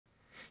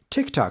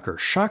TikToker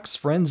shocks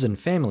friends and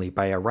family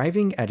by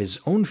arriving at his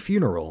own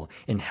funeral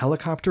in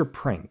helicopter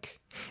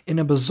prank. In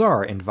a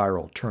bizarre and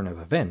viral turn of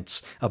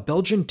events, a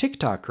Belgian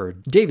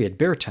TikToker, David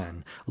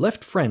Bertin,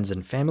 left friends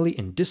and family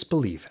in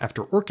disbelief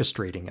after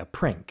orchestrating a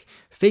prank,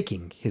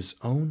 faking his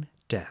own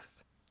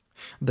death.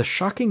 The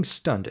shocking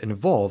stunt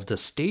involved a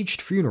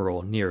staged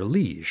funeral near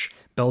Liège,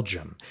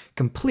 Belgium,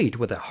 complete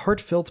with a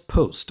heartfelt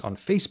post on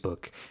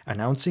Facebook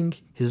announcing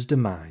his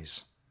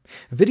demise.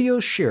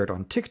 Videos shared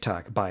on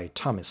TikTok by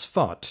Thomas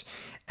Fott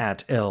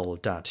at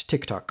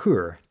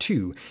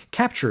l.tiktoker2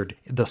 captured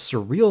the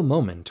surreal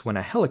moment when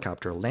a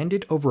helicopter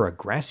landed over a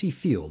grassy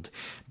field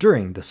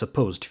during the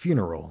supposed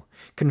funeral.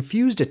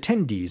 Confused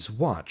attendees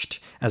watched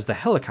as the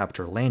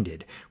helicopter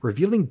landed,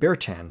 revealing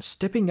Bertin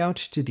stepping out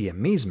to the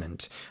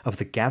amazement of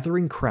the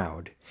gathering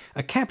crowd.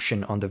 A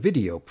caption on the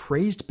video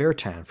praised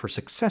Bertin for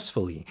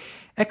successfully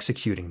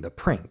executing the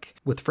prank,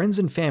 with friends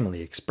and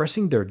family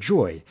expressing their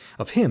joy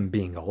of him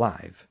being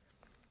alive.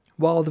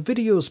 While the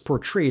videos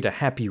portrayed a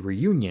happy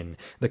reunion,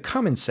 the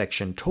comments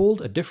section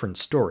told a different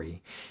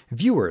story.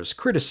 Viewers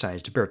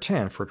criticized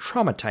Bertin for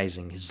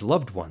traumatizing his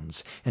loved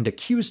ones and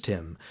accused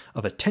him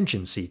of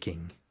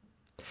attention-seeking.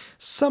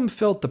 Some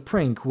felt the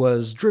prank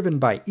was driven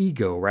by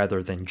ego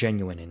rather than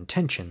genuine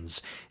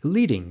intentions,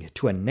 leading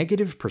to a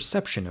negative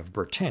perception of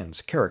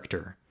Bertin's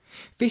character.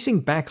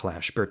 Facing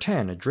backlash,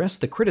 Bertin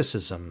addressed the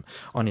criticism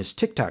on his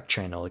TikTok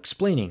channel,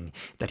 explaining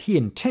that he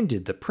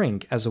intended the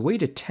prank as a way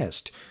to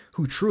test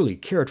who truly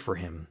cared for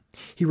him.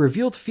 He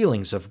revealed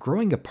feelings of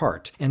growing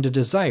apart and a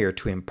desire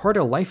to impart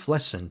a life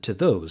lesson to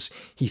those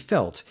he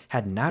felt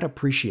had not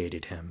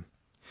appreciated him.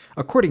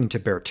 According to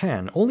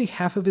Bertin, only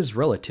half of his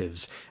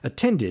relatives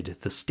attended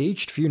the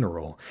staged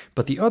funeral,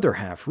 but the other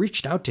half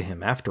reached out to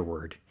him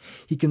afterward.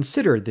 He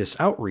considered this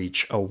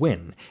outreach a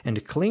win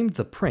and claimed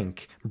the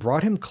prank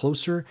brought him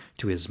closer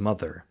to his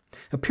mother.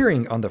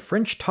 Appearing on the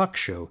French talk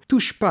show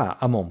Touche pas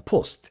à mon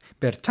poste,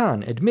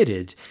 Bertin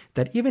admitted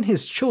that even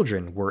his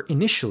children were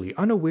initially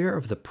unaware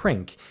of the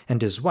prank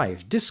and his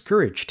wife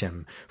discouraged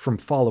him from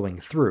following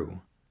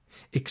through.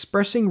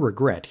 Expressing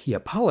regret, he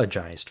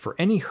apologized for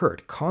any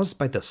hurt caused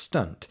by the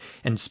stunt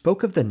and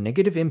spoke of the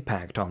negative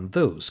impact on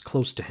those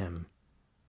close to him.